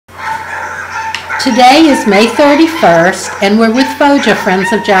Today is May 31st, and we're with Foja,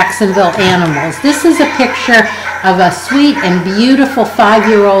 Friends of Jacksonville Animals. This is a picture of a sweet and beautiful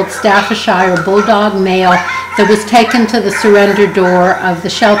 5-year-old Staffordshire Bulldog male that was taken to the surrender door of the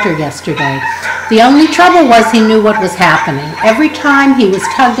shelter yesterday. The only trouble was he knew what was happening. Every time he was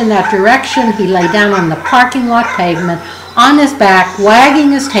tugged in that direction, he lay down on the parking lot pavement, on his back,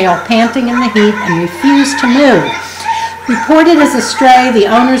 wagging his tail, panting in the heat, and refused to move. Reported as a stray, the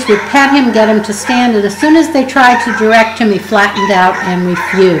owners would pet him, get him to stand, and as soon as they tried to direct him, he flattened out and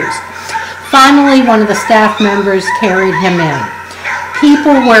refused. Finally, one of the staff members carried him in.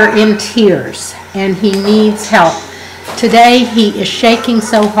 People were in tears, and he needs help. Today, he is shaking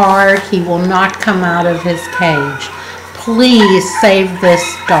so hard, he will not come out of his cage. Please save this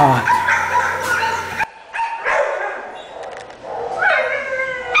dog.